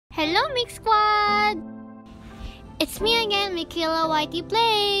Hello, Mix Squad! It's me again, MeekhaylaYT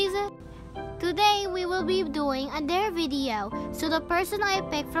Playz. Today, we will be doing a dare video, so the person I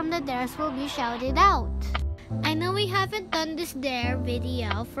pick from the dares will be shouted out. I know we haven't done this dare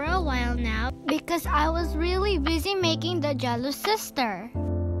video for a while now because I was really busy making the jealous sister.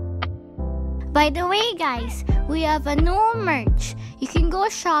 By the way, guys, we have a new merch. You can go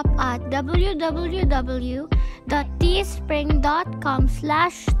shop at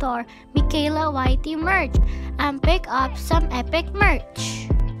www.teespring.com/store MeekhaylaYT merch and pick up some epic merch.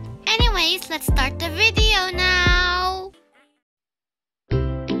 Anyways, let's start the video now.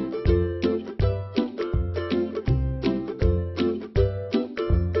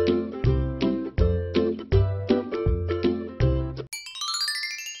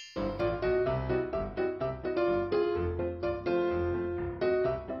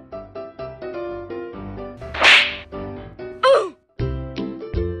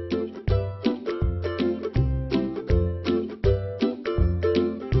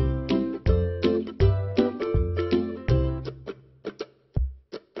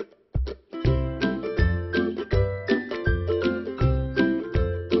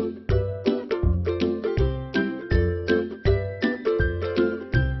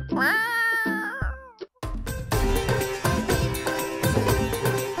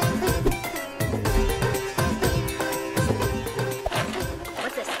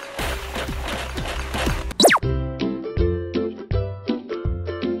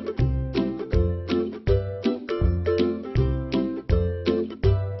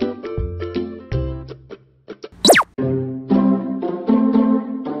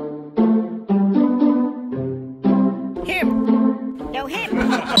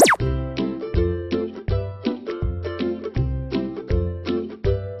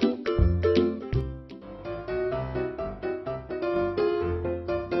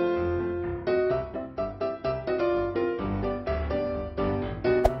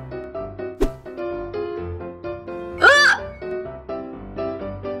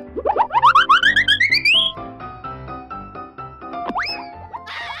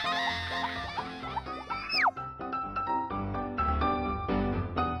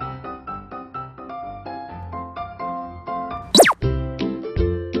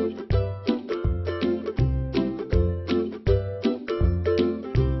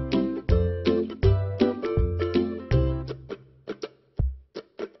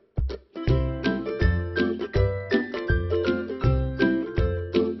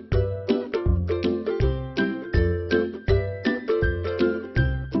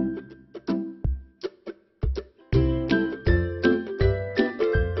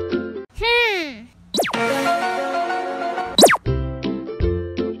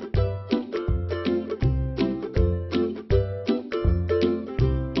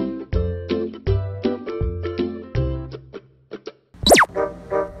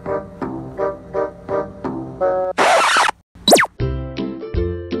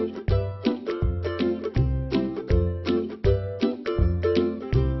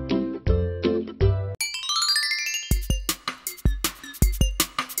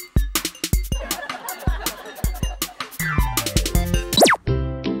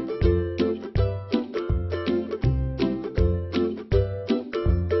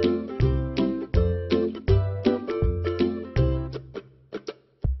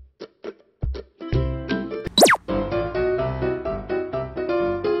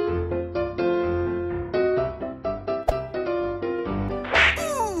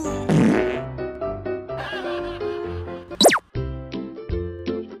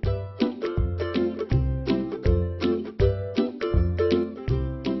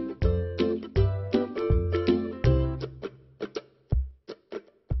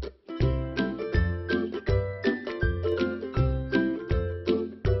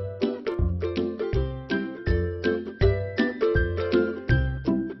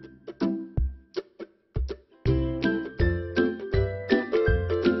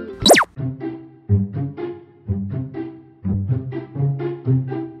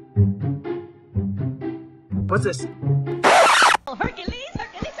 What's this? Oh, Hercules!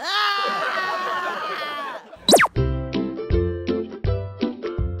 Ah!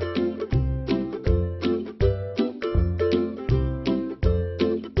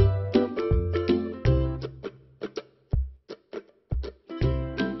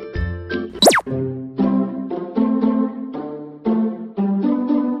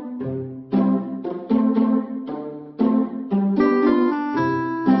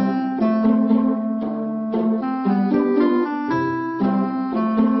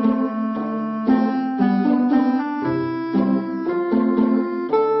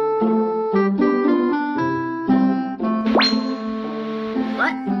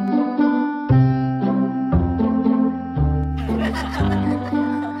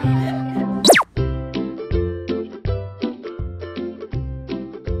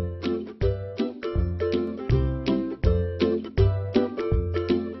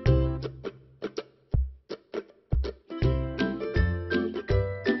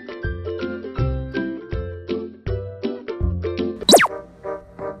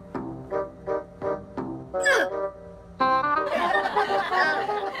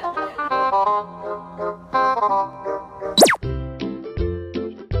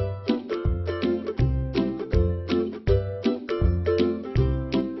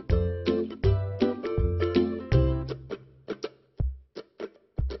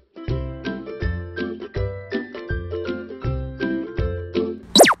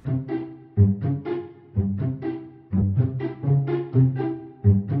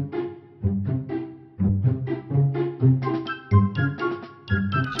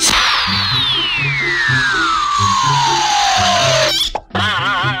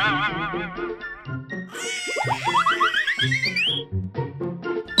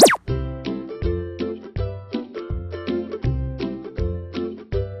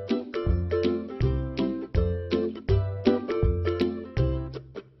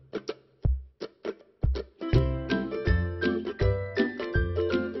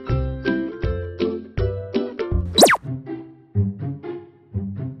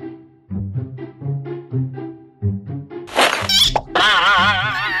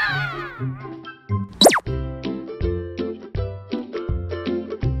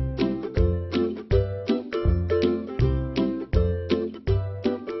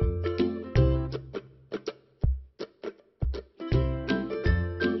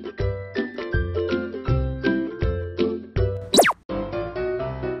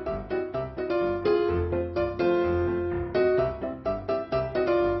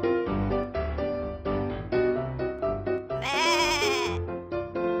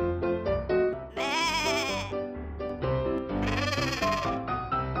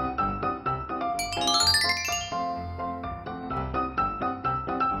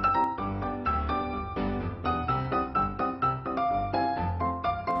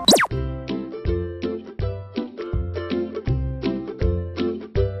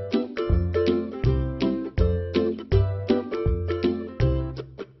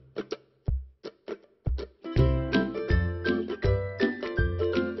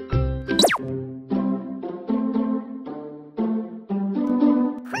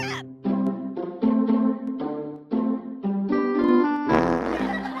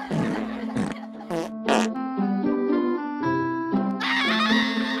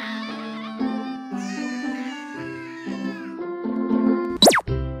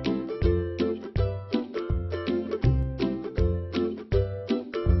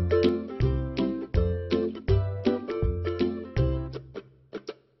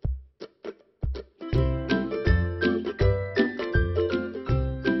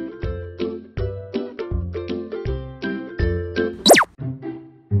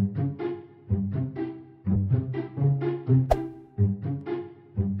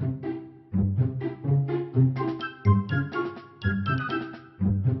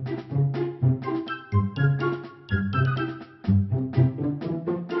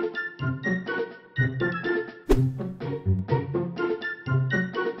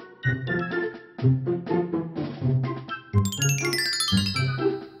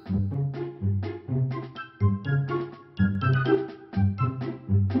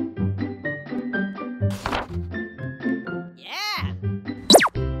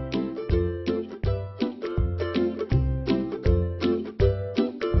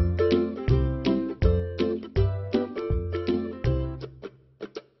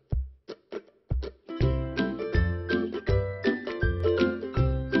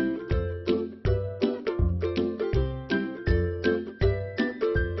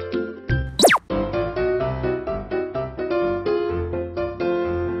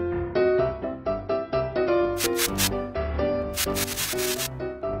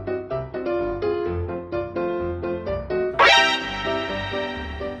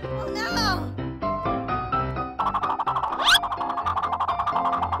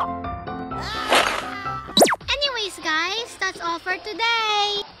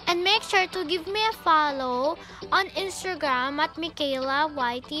 today. And make sure to give me a follow on Instagram at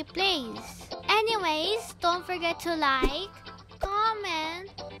MeekhaylaYT Playz. Anyways, don't forget to like,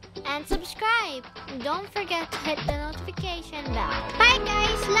 comment, and subscribe. Don't forget to hit the notification bell. Bye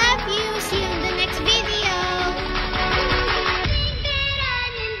guys, love you. See you in the next video.